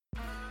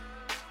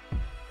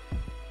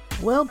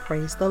Well,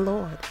 praise the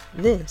Lord.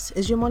 This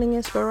is your morning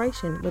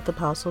inspiration with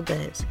Apostle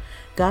Des.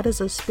 God is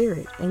a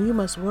spirit, and you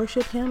must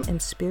worship him in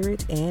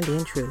spirit and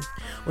in truth.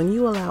 When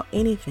you allow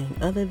anything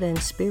other than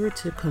spirit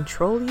to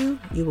control you,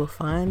 you will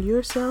find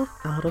yourself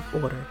out of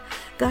order.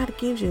 God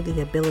gives you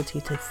the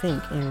ability to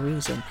think and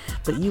reason,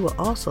 but you are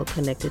also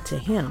connected to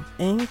him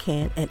and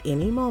can at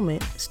any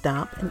moment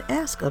stop and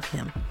ask of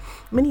him.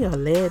 Many are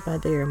led by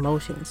their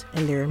emotions,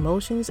 and their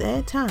emotions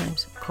at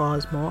times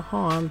cause more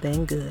harm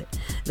than good.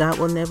 God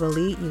will never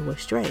lead you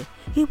astray.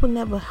 He will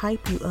never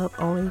hype you up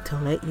only to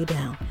let you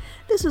down.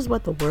 This is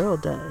what the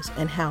world does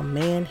and how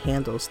man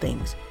handles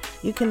things.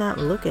 You cannot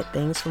look at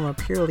things from a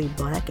purely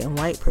black and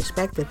white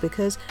perspective,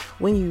 because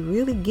when you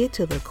really get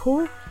to the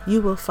core,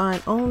 you will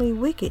find only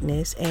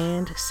wickedness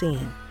and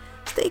sin.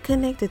 Stay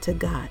connected to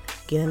God.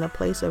 Get in a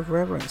place of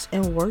reverence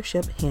and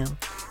worship him.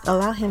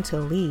 Allow him to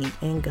lead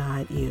and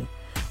guide you.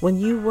 When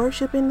you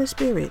worship in the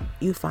Spirit,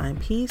 you find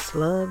peace,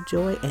 love,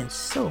 joy, and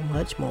so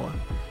much more.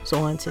 So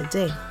on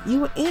today,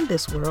 you are in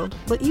this world,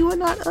 but you are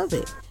not of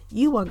it.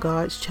 You are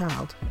God's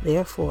child.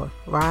 Therefore,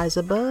 rise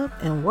above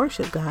and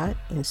worship God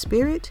in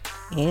spirit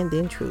and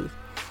in truth.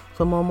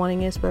 For more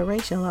morning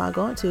inspiration, log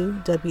on to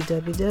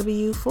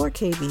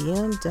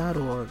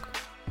www.4kbm.org.